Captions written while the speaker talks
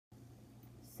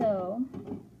So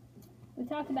we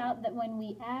talked about that when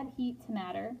we add heat to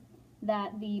matter,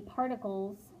 that the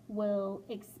particles will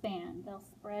expand. They'll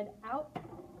spread out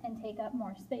and take up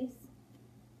more space.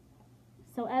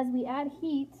 So as we add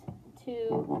heat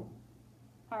to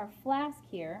our flask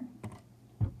here,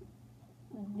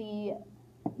 the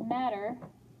matter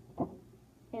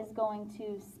is going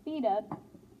to speed up,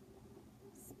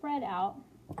 spread out,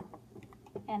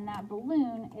 and that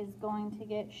balloon is going to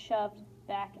get shoved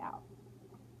back out.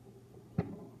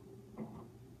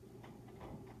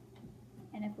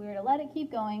 And if we were to let it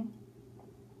keep going,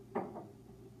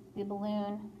 the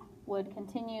balloon would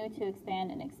continue to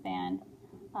expand and expand,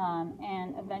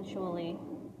 and eventually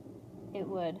it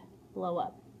would blow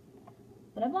up.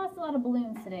 But I've lost a lot of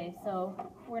balloons today,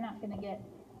 so we're not going to get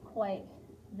quite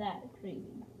that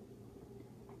crazy.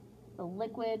 The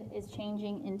liquid is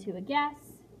changing into a gas,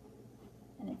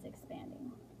 and it's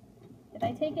expanding. If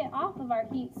I take it off of our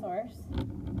heat source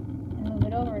and move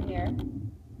it over here,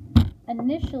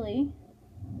 initially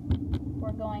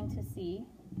we're going to see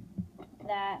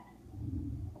that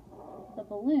the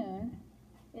balloon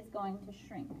is going to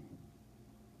shrink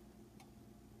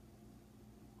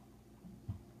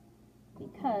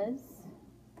because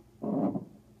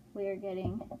we are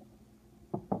getting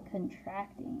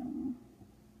contracting.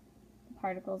 The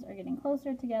particles are getting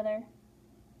closer together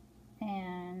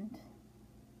and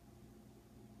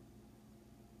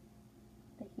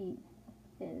the heat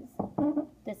is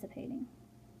dissipating.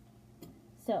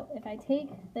 So if I take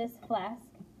this flask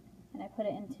and I put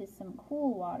it into some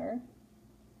cool water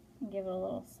and give it a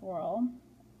little swirl,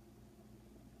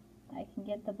 I can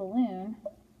get the balloon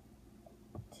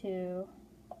to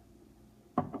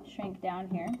shrink down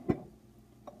here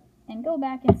and go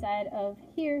back inside of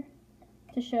here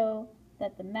to show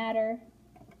that the matter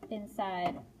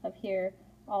inside of here,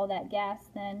 all that gas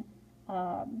then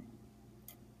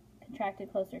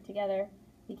contracted closer together,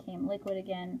 became liquid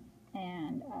again,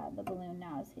 and the balloon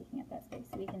now is taking up that space.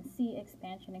 So we can see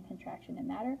expansion and contraction in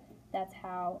matter. That's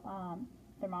how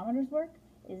thermometers work,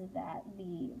 is that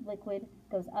the liquid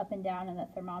goes up and down in the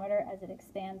thermometer as it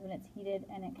expands when it's heated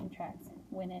and it contracts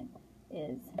when it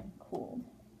is cooled.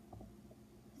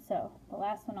 So the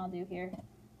last one I'll do here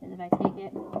is if I take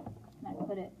it and I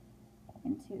put it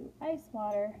into ice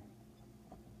water,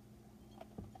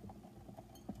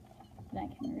 then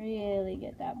I can really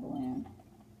get that balloon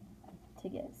to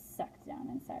get sucked down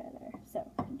inside of there.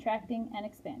 So contracting and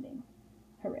expanding.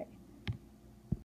 Hooray.